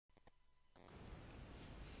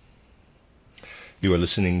You are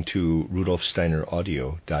listening to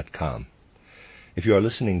RudolfSteinerAudio.com. If you are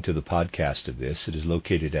listening to the podcast of this, it is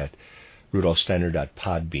located at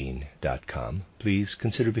RudolfSteiner.podbean.com. Please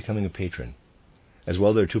consider becoming a patron. As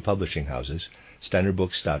well, there are two publishing houses,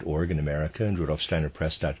 SteinerBooks.org in America and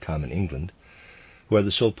RudolfSteinerPress.com in England, who are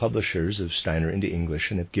the sole publishers of Steiner into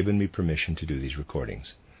English and have given me permission to do these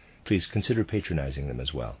recordings. Please consider patronizing them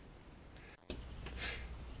as well.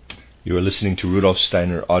 You are listening to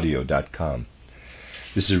RudolfSteinerAudio.com.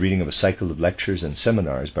 This is a reading of a cycle of lectures and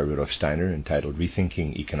seminars by Rudolf Steiner entitled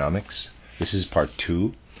Rethinking Economics. This is part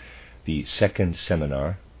 2, the second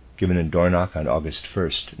seminar, given in Dornach on August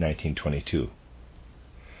 1st, 1922.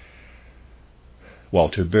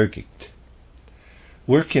 Walter Birgicht.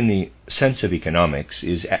 Work in the sense of economics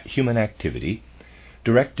is human activity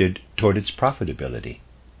directed toward its profitability.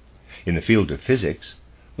 In the field of physics,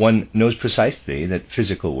 one knows precisely that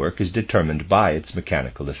physical work is determined by its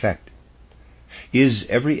mechanical effect. Is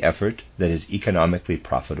every effort that is economically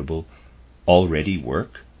profitable already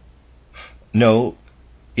work? No,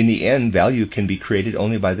 in the end, value can be created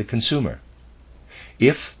only by the consumer.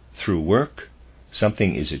 If, through work,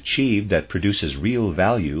 something is achieved that produces real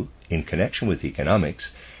value in connection with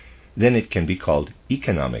economics, then it can be called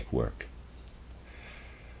economic work.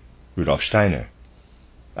 Rudolf Steiner.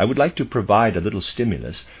 I would like to provide a little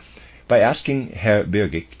stimulus by asking Herr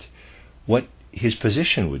Birgicht what his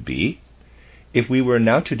position would be if we were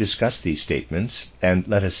now to discuss these statements and,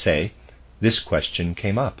 let us say, this question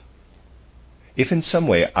came up. If in some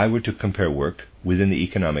way I were to compare work within the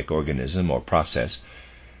economic organism or process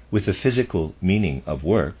with the physical meaning of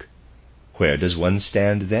work, where does one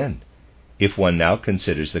stand then, if one now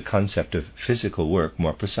considers the concept of physical work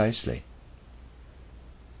more precisely?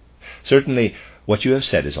 Certainly, what you have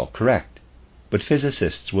said is all correct, but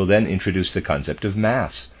physicists will then introduce the concept of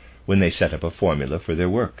mass when they set up a formula for their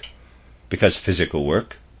work, because physical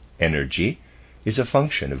work, energy, is a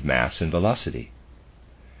function of mass and velocity.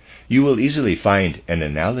 You will easily find an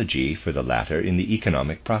analogy for the latter in the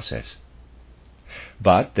economic process.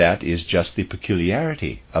 But that is just the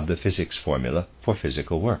peculiarity of the physics formula for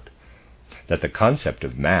physical work, that the concept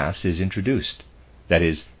of mass is introduced, that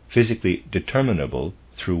is, physically determinable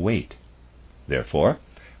through weight. Therefore,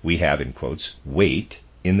 we have, in quotes, weight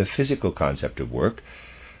in the physical concept of work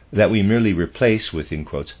that we merely replace with, in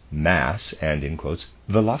quotes, mass and, in quotes,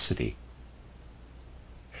 velocity.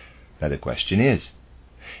 Now the question is,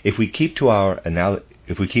 if we keep to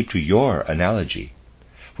your analogy,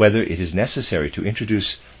 whether it is necessary to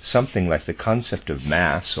introduce something like the concept of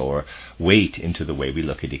mass or weight into the way we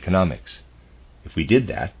look at economics. If we did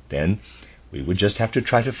that, then we would just have to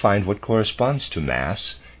try to find what corresponds to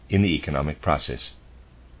mass in the economic process.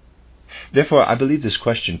 Therefore, I believe this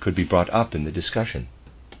question could be brought up in the discussion.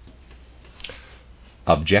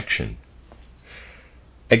 Objection.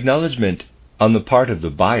 Acknowledgement on the part of the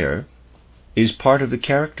buyer is part of the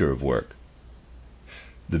character of work.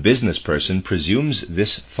 The business person presumes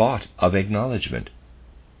this thought of acknowledgement.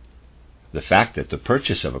 The fact that the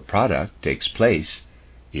purchase of a product takes place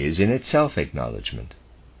is in itself acknowledgement.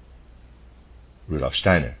 Rudolf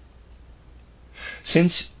Steiner.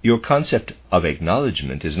 Since your concept of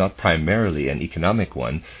acknowledgement is not primarily an economic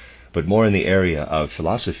one, but more in the area of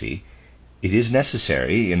philosophy, it is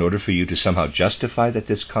necessary, in order for you to somehow justify that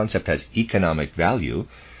this concept has economic value,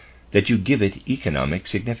 that you give it economic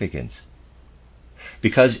significance.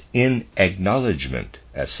 Because in acknowledgement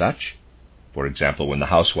as such, for example, when the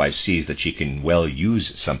housewife sees that she can well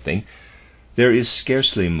use something, there is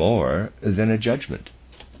scarcely more than a judgment.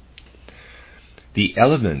 The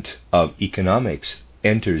element of economics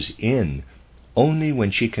enters in only when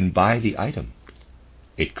she can buy the item.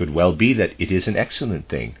 It could well be that it is an excellent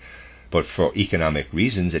thing, but for economic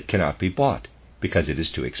reasons it cannot be bought, because it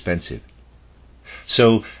is too expensive.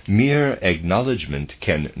 So mere acknowledgement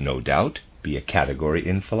can, no doubt, be a category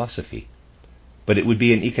in philosophy, but it would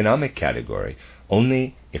be an economic category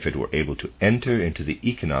only if it were able to enter into the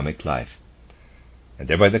economic life, and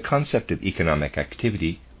thereby the concept of economic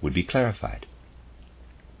activity would be clarified.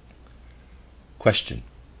 Question.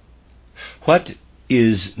 What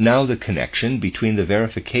is now the connection between the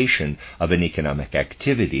verification of an economic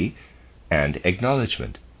activity and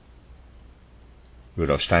acknowledgement?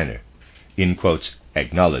 Rudolf Steiner. In quotes,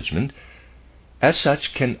 acknowledgement, as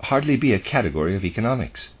such, can hardly be a category of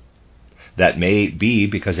economics. That may be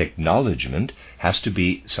because acknowledgement has to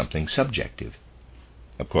be something subjective.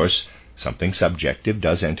 Of course, something subjective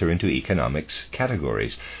does enter into economics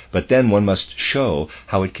categories, but then one must show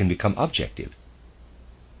how it can become objective.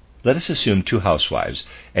 Let us assume two housewives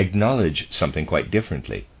acknowledge something quite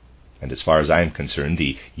differently. And as far as I am concerned,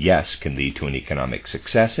 the yes can lead to an economic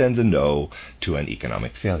success and the no to an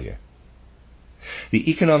economic failure. The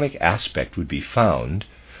economic aspect would be found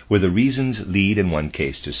where the reasons lead in one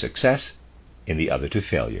case to success, in the other to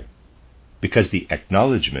failure, because the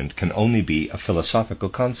acknowledgement can only be a philosophical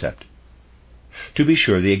concept. To be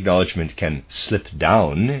sure, the acknowledgement can slip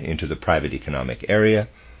down into the private economic area,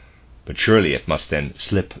 but surely it must then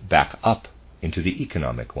slip back up into the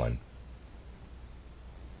economic one.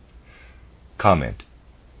 Comment.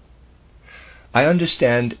 I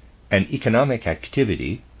understand an economic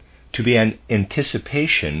activity to be an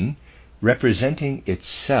anticipation representing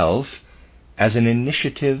itself as an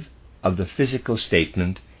initiative of the physical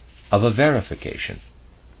statement of a verification.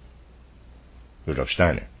 Rudolf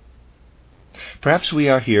Steiner. Perhaps we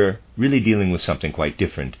are here really dealing with something quite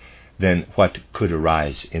different than what could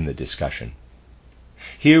arise in the discussion.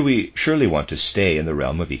 Here we surely want to stay in the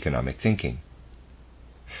realm of economic thinking.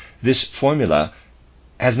 This formula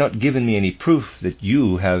has not given me any proof that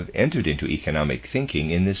you have entered into economic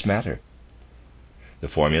thinking in this matter. The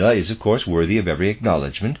formula is, of course, worthy of every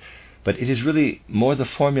acknowledgement, but it is really more the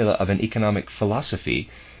formula of an economic philosophy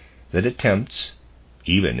that attempts,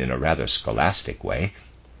 even in a rather scholastic way,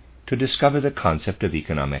 to discover the concept of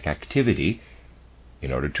economic activity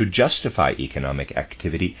in order to justify economic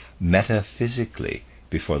activity metaphysically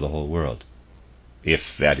before the whole world. If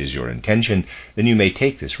that is your intention, then you may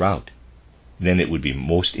take this route. Then it would be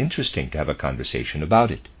most interesting to have a conversation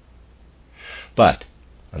about it. But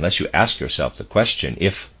unless you ask yourself the question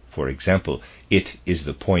if, for example, it is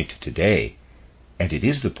the point today, and it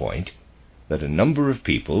is the point that a number of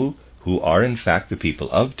people who are in fact the people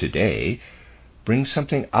of today bring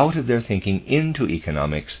something out of their thinking into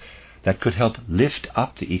economics that could help lift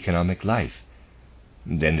up the economic life,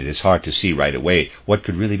 then it is hard to see right away what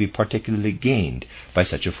could really be particularly gained by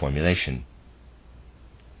such a formulation.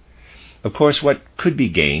 Of course, what could be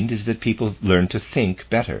gained is that people learn to think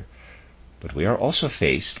better, but we are also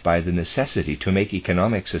faced by the necessity to make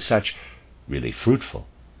economics as such really fruitful.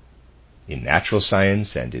 In natural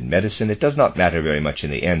science and in medicine, it does not matter very much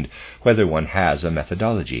in the end whether one has a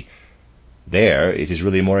methodology. There, it is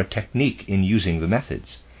really more a technique in using the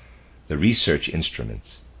methods, the research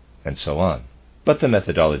instruments, and so on. But the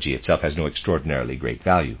methodology itself has no extraordinarily great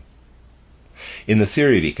value. In the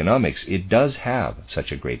theory of economics, it does have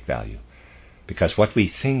such a great value, because what we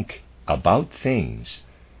think about things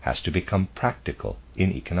has to become practical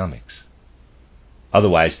in economics.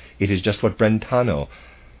 Otherwise, it is just what Brentano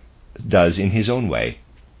does in his own way,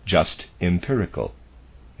 just empirical.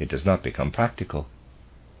 It does not become practical.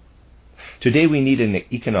 Today we need an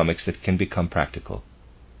economics that can become practical,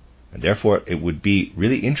 and therefore it would be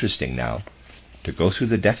really interesting now to go through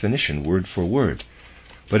the definition word for word,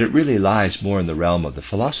 but it really lies more in the realm of the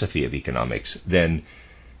philosophy of economics than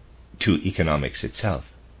to economics itself.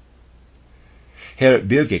 Herr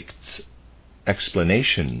Birgit's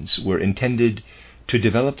explanations were intended to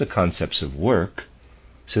develop the concepts of work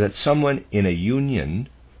so that someone in a union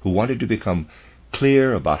who wanted to become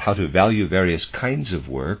clear about how to value various kinds of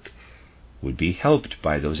work would be helped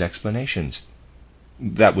by those explanations.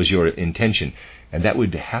 That was your intention, and that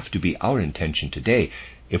would have to be our intention today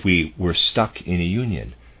if we were stuck in a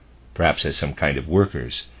union, perhaps as some kind of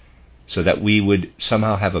workers, so that we would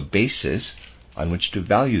somehow have a basis on which to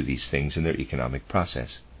value these things in their economic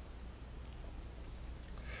process.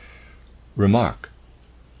 Remark.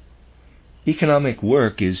 Economic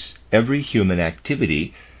work is every human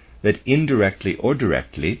activity that indirectly or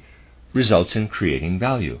directly results in creating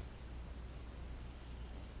value.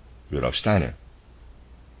 Rudolf Steiner.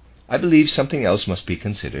 I believe something else must be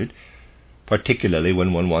considered, particularly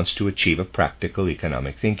when one wants to achieve a practical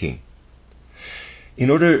economic thinking. In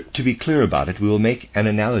order to be clear about it, we will make an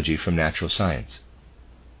analogy from natural science.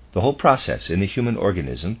 The whole process in the human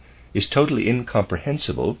organism is totally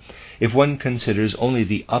incomprehensible if one considers only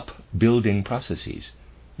the upbuilding processes,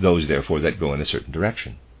 those therefore that go in a certain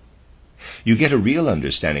direction. You get a real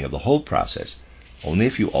understanding of the whole process only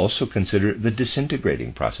if you also consider the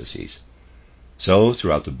disintegrating processes. So,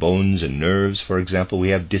 throughout the bones and nerves, for example, we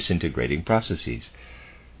have disintegrating processes.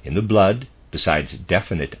 In the blood, besides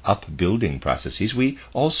definite upbuilding processes, we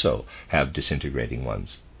also have disintegrating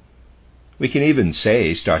ones. We can even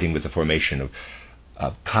say, starting with the formation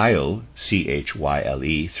of chyle,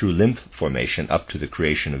 C-H-Y-L-E, through lymph formation up to the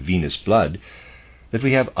creation of venous blood, that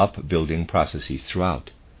we have upbuilding processes throughout.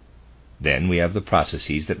 Then we have the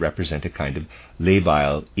processes that represent a kind of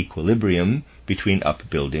labile equilibrium between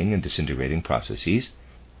upbuilding and disintegrating processes,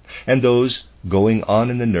 and those going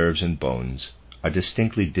on in the nerves and bones are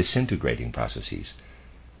distinctly disintegrating processes.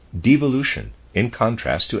 Devolution in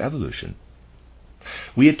contrast to evolution.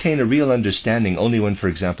 We attain a real understanding only when, for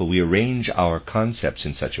example, we arrange our concepts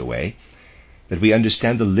in such a way that we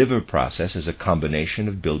understand the liver process as a combination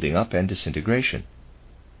of building up and disintegration.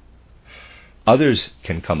 Others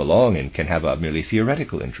can come along and can have a merely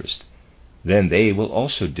theoretical interest. Then they will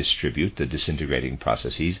also distribute the disintegrating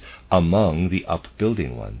processes among the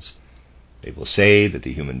upbuilding ones. They will say that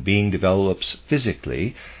the human being develops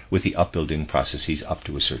physically with the upbuilding processes up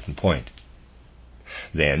to a certain point.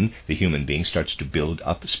 Then the human being starts to build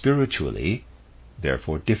up spiritually,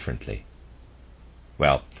 therefore differently.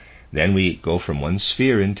 Well, then we go from one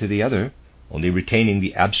sphere into the other, only retaining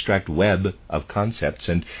the abstract web of concepts,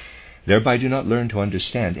 and thereby do not learn to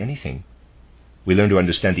understand anything. We learn to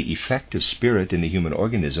understand the effect of spirit in the human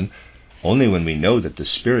organism only when we know that the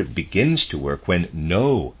spirit begins to work when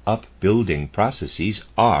no upbuilding processes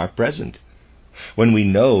are present, when we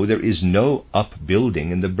know there is no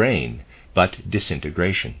upbuilding in the brain, but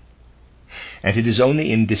disintegration. And it is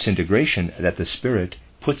only in disintegration that the spirit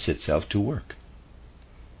puts itself to work.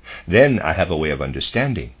 Then I have a way of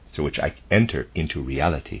understanding through which I enter into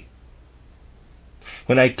reality.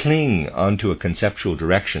 When I cling onto a conceptual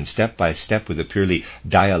direction step by step with a purely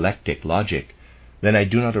dialectic logic, then I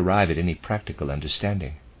do not arrive at any practical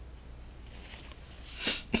understanding.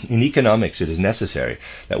 In economics, it is necessary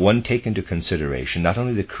that one take into consideration not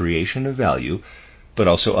only the creation of value, but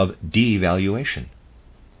also of devaluation.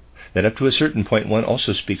 That up to a certain point one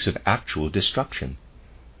also speaks of actual destruction.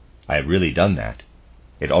 I have really done that.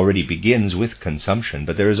 It already begins with consumption,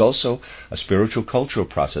 but there is also a spiritual cultural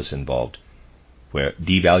process involved, where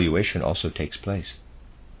devaluation also takes place.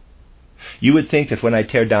 You would think that when I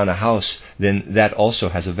tear down a house, then that also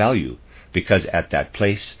has a value, because at that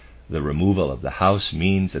place the removal of the house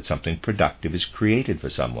means that something productive is created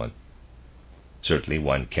for someone. Certainly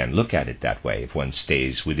one can look at it that way if one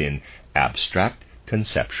stays within abstract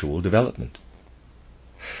conceptual development.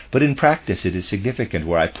 But in practice it is significant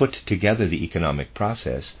where I put together the economic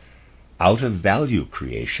process out of value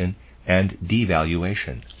creation and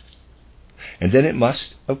devaluation. And then it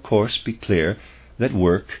must, of course, be clear that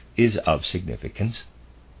work is of significance,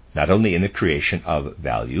 not only in the creation of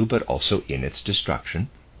value, but also in its destruction.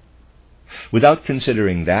 Without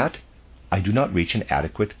considering that, I do not reach an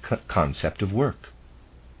adequate concept of work.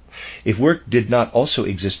 If work did not also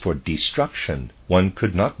exist for destruction, one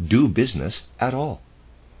could not do business at all.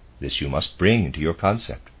 This you must bring into your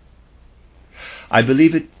concept. I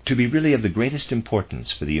believe it to be really of the greatest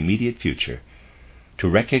importance for the immediate future to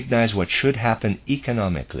recognize what should happen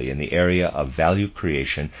economically in the area of value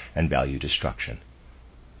creation and value destruction.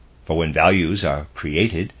 For when values are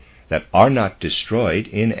created that are not destroyed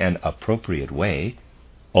in an appropriate way,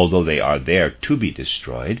 although they are there to be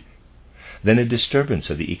destroyed, then a disturbance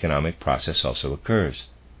of the economic process also occurs.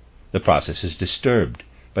 The process is disturbed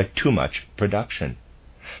by too much production.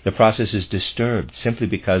 The process is disturbed simply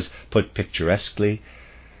because, put picturesquely,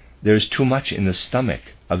 there is too much in the stomach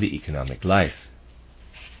of the economic life.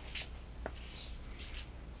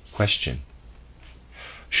 Question: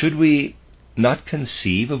 should we not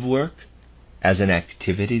conceive of work as an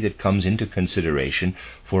activity that comes into consideration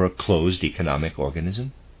for a closed economic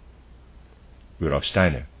organism? Rudolf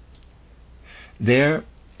Steiner: there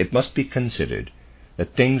it must be considered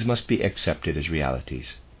that things must be accepted as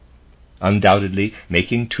realities. Undoubtedly,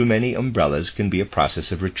 making too many umbrellas can be a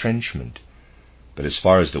process of retrenchment, but as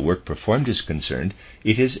far as the work performed is concerned,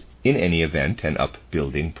 it is in any event an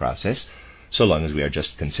upbuilding process, so long as we are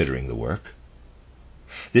just considering the work.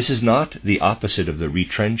 This is not the opposite of the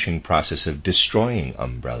retrenching process of destroying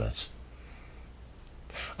umbrellas.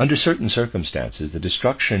 Under certain circumstances, the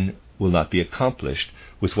destruction will not be accomplished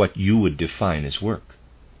with what you would define as work.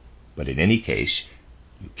 But in any case,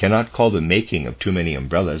 you cannot call the making of too many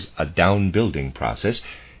umbrellas a down-building process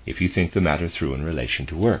if you think the matter through in relation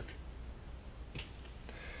to work.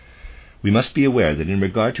 We must be aware that in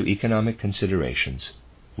regard to economic considerations,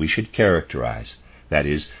 we should characterize, that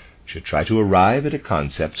is, should try to arrive at a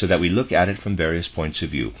concept so that we look at it from various points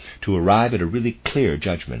of view, to arrive at a really clear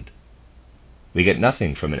judgment. We get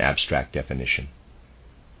nothing from an abstract definition.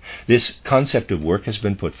 This concept of work has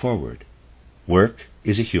been put forward. Work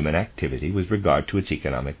is a human activity with regard to its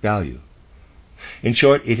economic value. In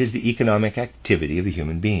short, it is the economic activity of the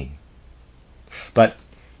human being. But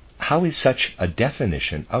how is such a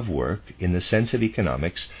definition of work in the sense of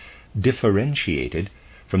economics differentiated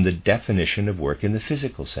from the definition of work in the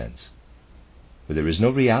physical sense? For there is no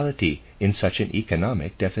reality in such an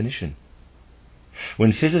economic definition.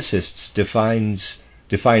 When physicists define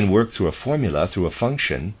work through a formula, through a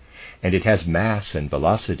function, and it has mass and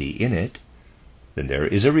velocity in it, then there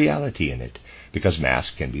is a reality in it, because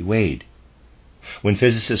mass can be weighed. When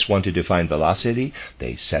physicists want to define velocity,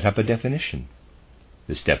 they set up a definition.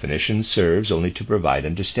 This definition serves only to provide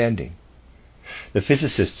understanding. The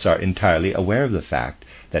physicists are entirely aware of the fact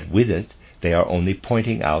that with it they are only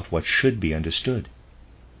pointing out what should be understood.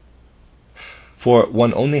 For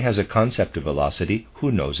one only has a concept of velocity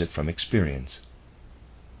who knows it from experience.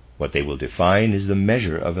 What they will define is the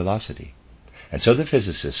measure of velocity. And so the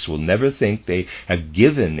physicists will never think they have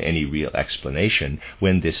given any real explanation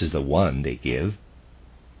when this is the one they give.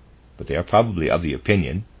 But they are probably of the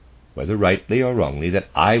opinion, whether rightly or wrongly, that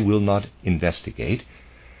I will not investigate,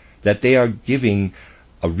 that they are giving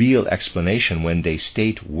a real explanation when they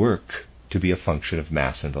state work to be a function of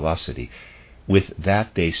mass and velocity. With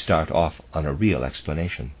that, they start off on a real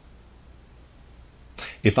explanation.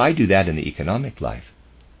 If I do that in the economic life,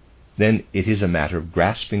 then it is a matter of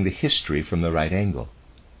grasping the history from the right angle.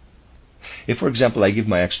 If, for example, I give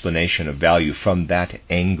my explanation of value from that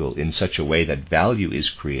angle in such a way that value is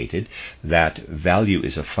created, that value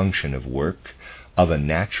is a function of work, of a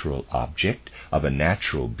natural object, of a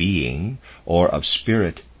natural being, or of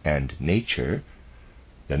spirit and nature,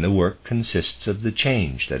 then the work consists of the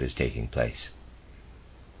change that is taking place.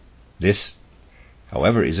 This,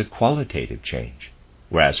 however, is a qualitative change,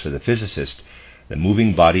 whereas for the physicist, the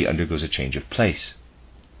moving body undergoes a change of place.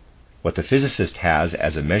 What the physicist has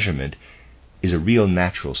as a measurement is a real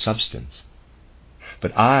natural substance.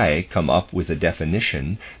 But I come up with a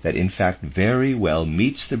definition that in fact very well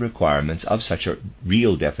meets the requirements of such a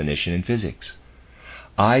real definition in physics.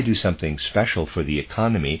 I do something special for the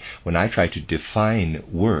economy when I try to define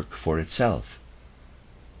work for itself.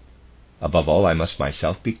 Above all, I must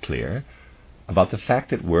myself be clear about the fact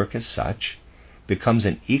that work as such becomes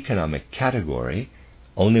an economic category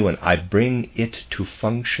only when I bring it to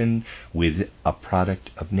function with a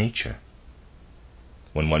product of nature.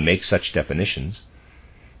 When one makes such definitions,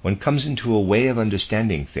 one comes into a way of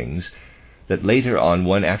understanding things that later on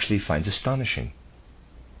one actually finds astonishing.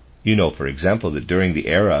 You know, for example, that during the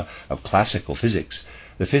era of classical physics,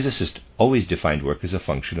 the physicist always defined work as a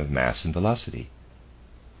function of mass and velocity.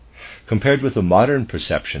 Compared with the modern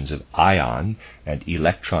perceptions of ion and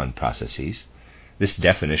electron processes, this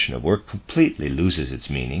definition of work completely loses its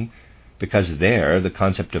meaning, because there the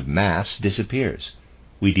concept of mass disappears.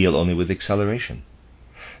 We deal only with acceleration.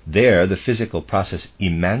 There the physical process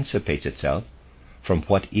emancipates itself from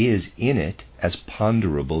what is in it as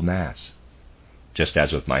ponderable mass. Just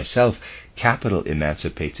as with myself, capital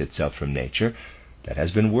emancipates itself from nature that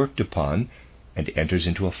has been worked upon and enters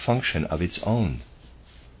into a function of its own.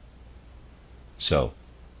 So,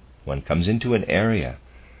 one comes into an area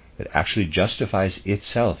that actually justifies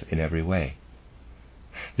itself in every way.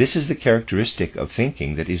 This is the characteristic of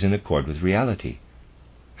thinking that is in accord with reality,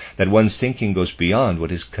 that one's thinking goes beyond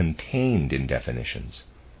what is contained in definitions.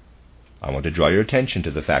 I want to draw your attention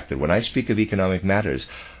to the fact that when I speak of economic matters,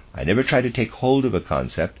 I never try to take hold of a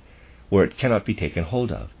concept where it cannot be taken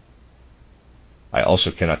hold of. I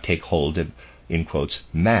also cannot take hold of, in quotes,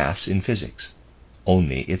 mass in physics,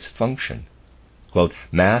 only its function. Quote,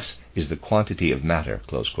 mass is the quantity of matter,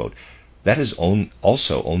 close quote. That is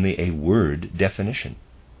also only a word definition.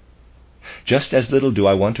 Just as little do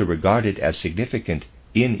I want to regard it as significant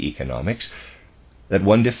in economics that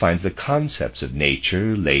one defines the concepts of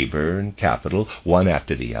nature, labor, and capital one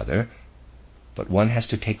after the other, but one has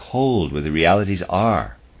to take hold where the realities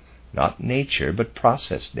are, not nature, but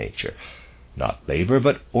process nature, not labor,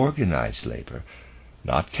 but organized labor,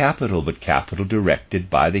 not capital, but capital directed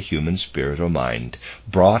by the human spirit or mind,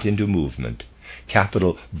 brought into movement,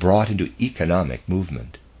 capital brought into economic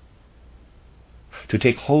movement. To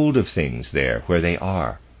take hold of things there where they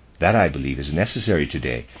are, that I believe is necessary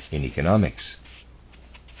today in economics.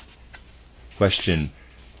 Question,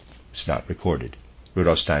 it's not recorded.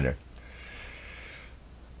 Rudolf Steiner.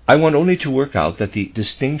 I want only to work out that the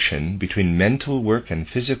distinction between mental work and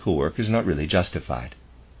physical work is not really justified.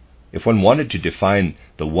 If one wanted to define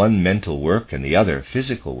the one mental work and the other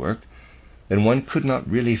physical work, then one could not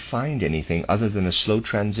really find anything other than a slow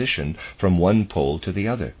transition from one pole to the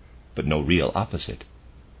other, but no real opposite.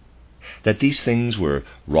 That these things were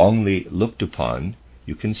wrongly looked upon,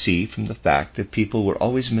 you can see from the fact that people were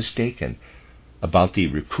always mistaken about the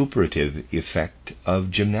recuperative effect of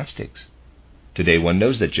gymnastics. Today one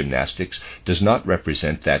knows that gymnastics does not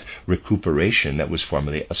represent that recuperation that was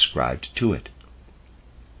formerly ascribed to it.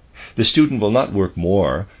 The student will not work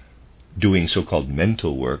more doing so-called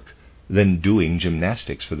mental work than doing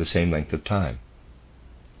gymnastics for the same length of time.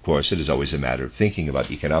 Of course, it is always a matter of thinking about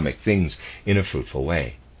economic things in a fruitful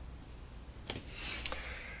way.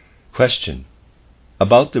 Question.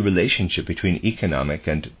 About the relationship between economic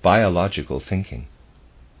and biological thinking.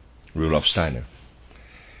 Rudolf Steiner.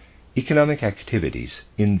 Economic activities,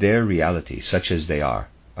 in their reality, such as they are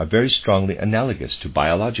very strongly analogous to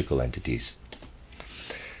biological entities.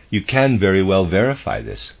 You can very well verify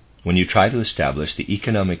this when you try to establish the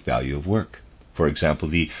economic value of work, for example,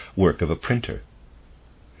 the work of a printer.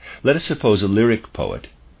 Let us suppose a lyric poet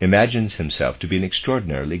imagines himself to be an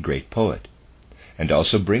extraordinarily great poet, and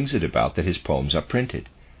also brings it about that his poems are printed,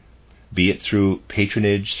 be it through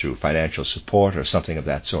patronage, through financial support, or something of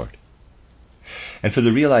that sort. And for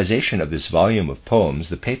the realization of this volume of poems,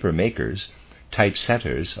 the paper makers,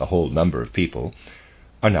 typesetters, a whole number of people,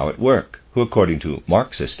 are now at work, who, according to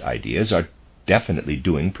Marxist ideas, are definitely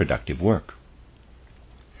doing productive work.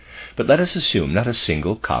 But let us assume not a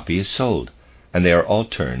single copy is sold, and they are all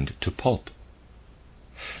turned to pulp.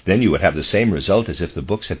 Then you would have the same result as if the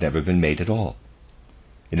books had never been made at all.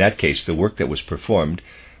 In that case, the work that was performed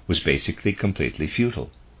was basically completely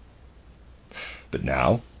futile. But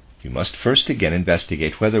now, you must first again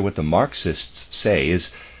investigate whether what the Marxists say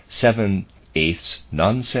is 7/8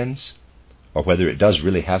 nonsense, or whether it does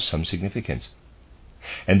really have some significance.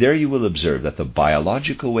 And there you will observe that the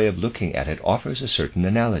biological way of looking at it offers a certain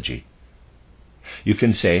analogy. You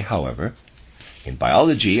can say, however, in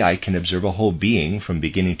biology I can observe a whole being from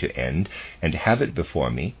beginning to end and have it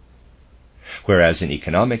before me, whereas in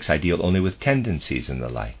economics I deal only with tendencies and the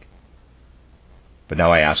like. But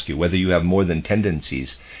now I ask you whether you have more than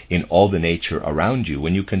tendencies in all the nature around you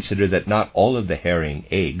when you consider that not all of the herring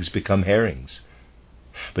eggs become herrings,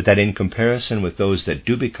 but that in comparison with those that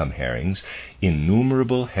do become herrings,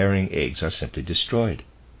 innumerable herring eggs are simply destroyed.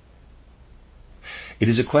 It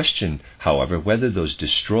is a question, however, whether those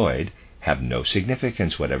destroyed have no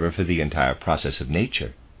significance whatever for the entire process of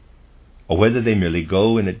nature, or whether they merely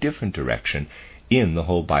go in a different direction in the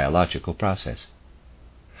whole biological process.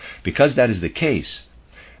 Because that is the case,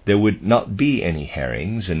 there would not be any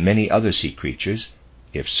herrings and many other sea creatures,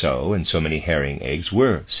 if so, and so many herring eggs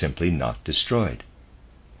were simply not destroyed.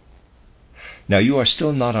 Now you are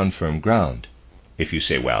still not on firm ground if you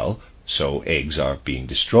say, well, so eggs are being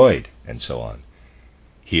destroyed, and so on.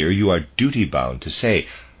 Here you are duty-bound to say,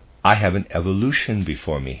 I have an evolution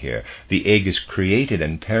before me here. The egg is created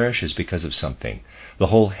and perishes because of something. The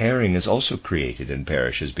whole herring is also created and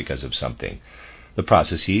perishes because of something. The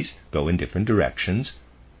processes go in different directions,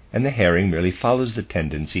 and the herring merely follows the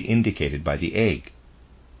tendency indicated by the egg.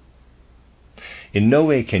 In no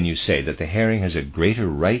way can you say that the herring has a greater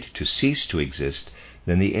right to cease to exist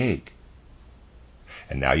than the egg.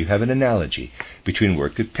 And now you have an analogy between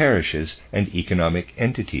work that perishes and economic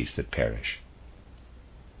entities that perish.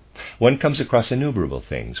 One comes across innumerable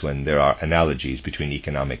things when there are analogies between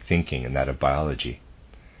economic thinking and that of biology.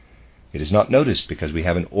 It is not noticed because we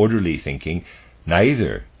have an orderly thinking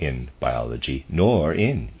neither in biology nor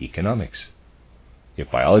in economics.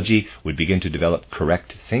 If biology would begin to develop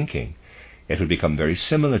correct thinking, it would become very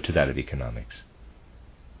similar to that of economics.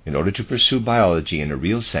 In order to pursue biology in a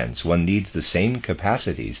real sense, one needs the same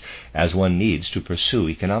capacities as one needs to pursue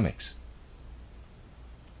economics.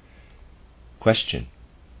 Question: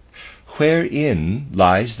 wherein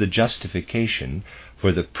lies the justification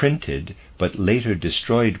for the printed but later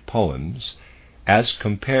destroyed poems as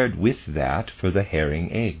compared with that for the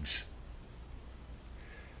herring eggs?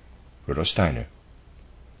 Rudolf Steiner.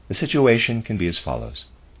 The situation can be as follows.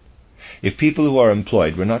 If people who are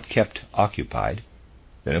employed were not kept occupied,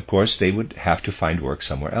 then of course they would have to find work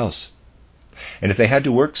somewhere else. And if they had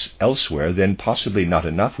to work elsewhere, then possibly not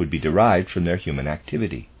enough would be derived from their human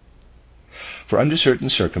activity. For under certain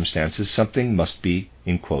circumstances, something must be,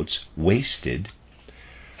 in quotes, wasted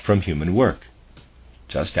from human work,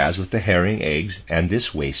 just as with the herring eggs, and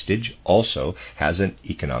this wastage also has an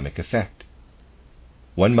economic effect.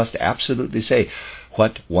 One must absolutely say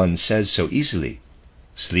what one says so easily: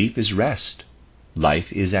 sleep is rest,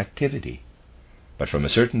 life is activity. But from a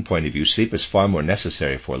certain point of view, sleep is far more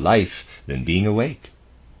necessary for life than being awake.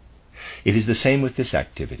 It is the same with this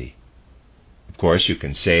activity. Of course, you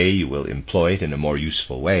can say you will employ it in a more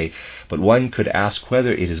useful way, but one could ask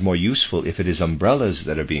whether it is more useful if it is umbrellas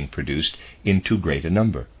that are being produced in too great a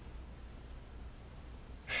number.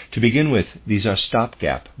 To begin with, these are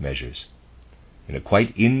stopgap measures in a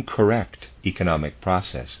quite incorrect economic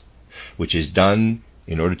process, which is done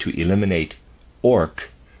in order to eliminate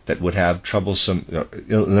work that would have troublesome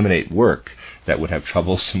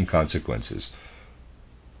consequences.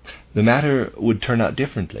 The matter would turn out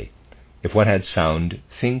differently if one had sound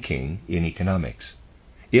thinking in economics.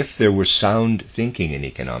 If there were sound thinking in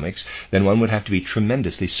economics, then one would have to be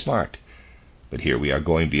tremendously smart. But here we are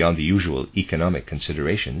going beyond the usual economic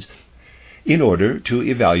considerations in order to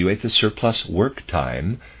evaluate the surplus work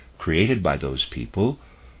time created by those people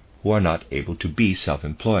who are not able to be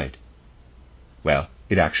self-employed. Well,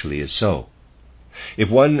 it actually is so. If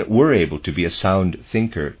one were able to be a sound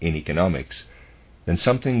thinker in economics, then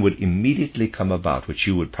something would immediately come about which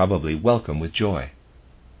you would probably welcome with joy.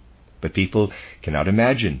 But people cannot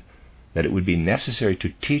imagine that it would be necessary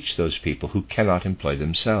to teach those people who cannot employ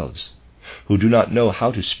themselves, who do not know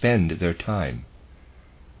how to spend their time.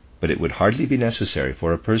 But it would hardly be necessary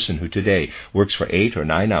for a person who today works for 8 or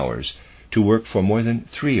 9 hours to work for more than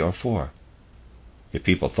 3 or 4. If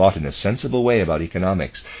people thought in a sensible way about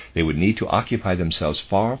economics, they would need to occupy themselves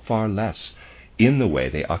far, far less in the way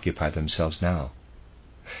they occupy themselves now.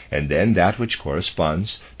 And then that which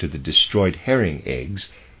corresponds to the destroyed herring eggs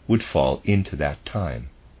would fall into that time.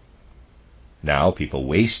 Now people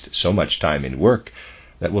waste so much time in work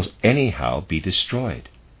that will anyhow be destroyed.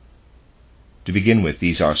 To begin with,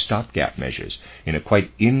 these are stopgap measures in a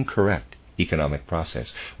quite incorrect economic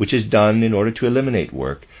process, which is done in order to eliminate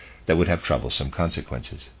work that would have troublesome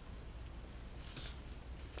consequences.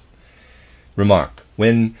 Remark: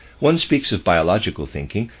 when one speaks of biological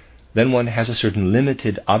thinking, then one has a certain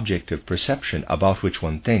limited object of perception about which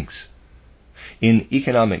one thinks. In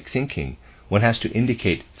economic thinking, one has to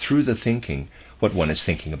indicate through the thinking what one is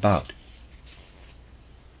thinking about.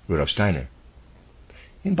 Rudolf Steiner: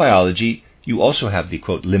 in biology, you also have the,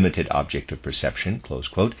 quote, limited object of perception, close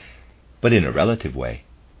quote, but in a relative way.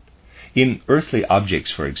 In earthly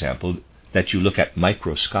objects, for example, that you look at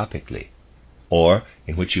microscopically, or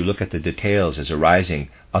in which you look at the details as arising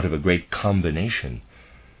out of a great combination,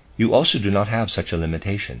 you also do not have such a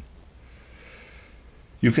limitation.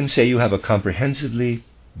 You can say you have a comprehensively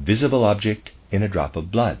visible object in a drop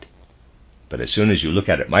of blood, but as soon as you look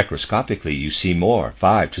at it microscopically, you see more.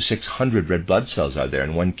 500 to 600 red blood cells are there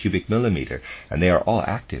in 1 cubic millimeter, and they are all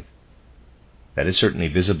active. That is certainly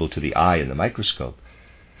visible to the eye in the microscope,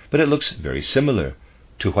 but it looks very similar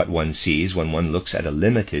to what one sees when one looks at a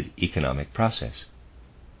limited economic process.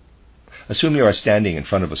 Assume you are standing in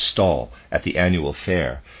front of a stall at the annual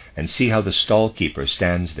fair and see how the stall keeper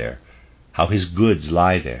stands there, how his goods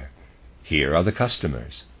lie there. Here are the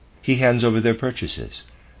customers. He hands over their purchases.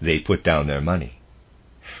 They put down their money.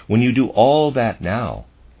 When you do all that now,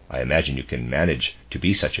 I imagine you can manage to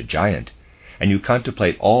be such a giant, and you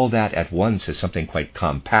contemplate all that at once as something quite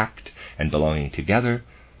compact and belonging together,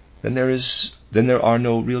 then there are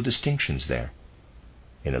no real distinctions there.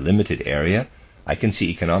 In a limited area, I can see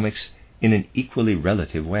economics in an equally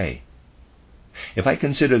relative way. If I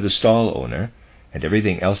consider the stall owner and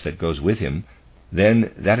everything else that goes with him,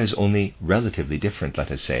 then that is only relatively different,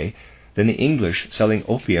 let us say, than the English selling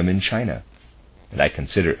opium in China, and I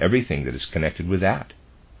consider everything that is connected with that.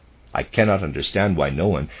 I cannot understand why no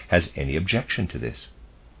one has any objection to this.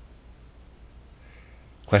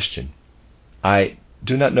 Question: I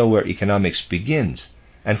do not know where economics begins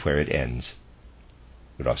and where it ends.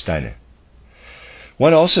 Rudolf Steiner: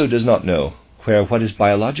 one also does not know where what is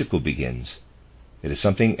biological begins. It is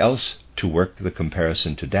something else to work the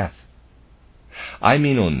comparison to death. I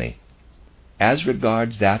mean only, as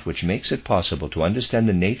regards that which makes it possible to understand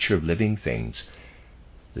the nature of living things,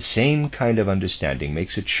 the same kind of understanding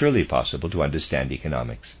makes it surely possible to understand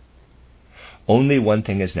economics. Only one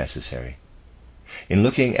thing is necessary. In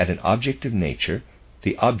looking at an object of nature,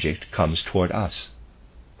 the object comes toward us,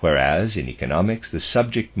 whereas in economics the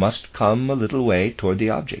subject must come a little way toward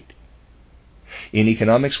the object. In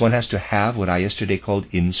economics one has to have what I yesterday called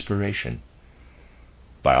inspiration.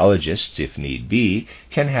 Biologists, if need be,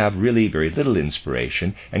 can have really very little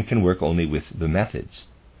inspiration and can work only with the methods.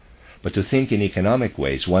 But to think in economic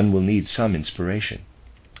ways, one will need some inspiration.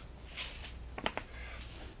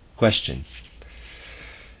 Question: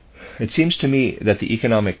 it seems to me that the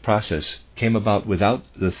economic process came about without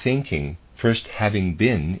the thinking first having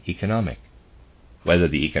been economic. Whether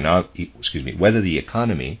the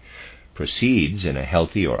economy proceeds in a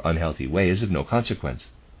healthy or unhealthy way is of no consequence.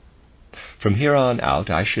 From here on out,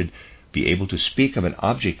 I should be able to speak of an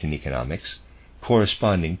object in economics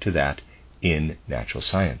corresponding to that in natural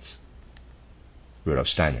science. Rudolf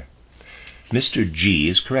Steiner: Mr. G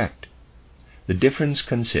is correct. The difference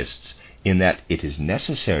consists in that it is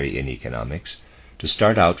necessary in economics to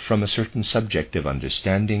start out from a certain subjective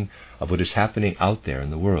understanding of what is happening out there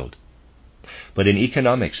in the world. But in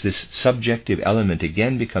economics, this subjective element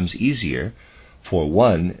again becomes easier for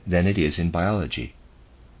one than it is in biology.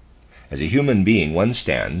 As a human being, one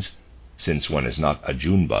stands, since one is not a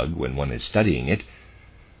June bug when one is studying it,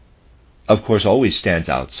 of course always stands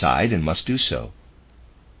outside and must do so,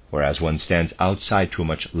 whereas one stands outside to a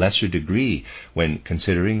much lesser degree when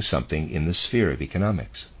considering something in the sphere of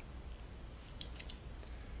economics.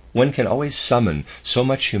 One can always summon so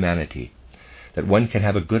much humanity that one can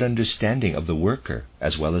have a good understanding of the worker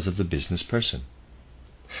as well as of the business person.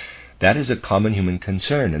 That is a common human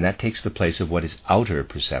concern, and that takes the place of what is outer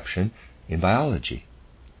perception in biology.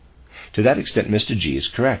 To that extent, Mr. G is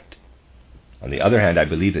correct. On the other hand, I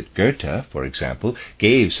believe that Goethe, for example,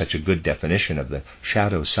 gave such a good definition of the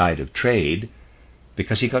shadow side of trade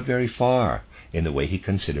because he got very far in the way he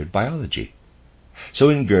considered biology. So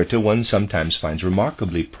in Goethe, one sometimes finds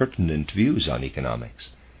remarkably pertinent views on economics.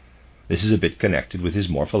 This is a bit connected with his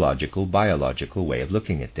morphological, biological way of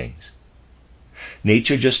looking at things.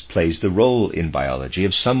 Nature just plays the role in biology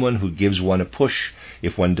of someone who gives one a push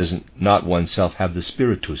if one does not oneself have the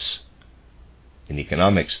spiritus. In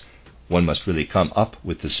economics, one must really come up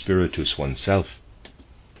with the spiritus oneself.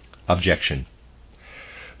 Objection.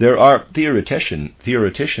 There are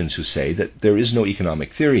theoreticians who say that there is no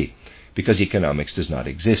economic theory because economics does not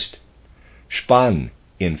exist. Spahn,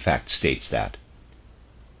 in fact, states that.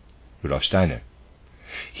 Rudolf Steiner.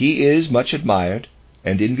 He is much admired,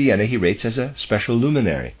 and in Vienna he rates as a special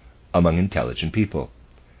luminary among intelligent people.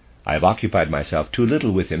 I have occupied myself too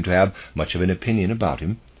little with him to have much of an opinion about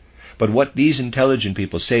him, but what these intelligent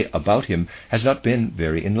people say about him has not been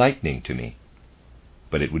very enlightening to me.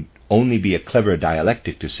 But it would only be a clever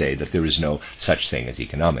dialectic to say that there is no such thing as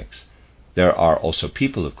economics. There are also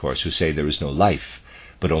people, of course, who say there is no life,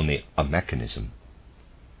 but only a mechanism.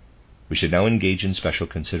 We should now engage in special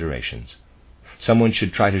considerations. Someone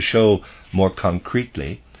should try to show more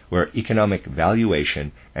concretely where economic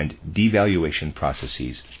valuation and devaluation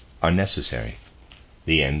processes are necessary.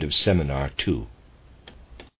 The end of Seminar 2.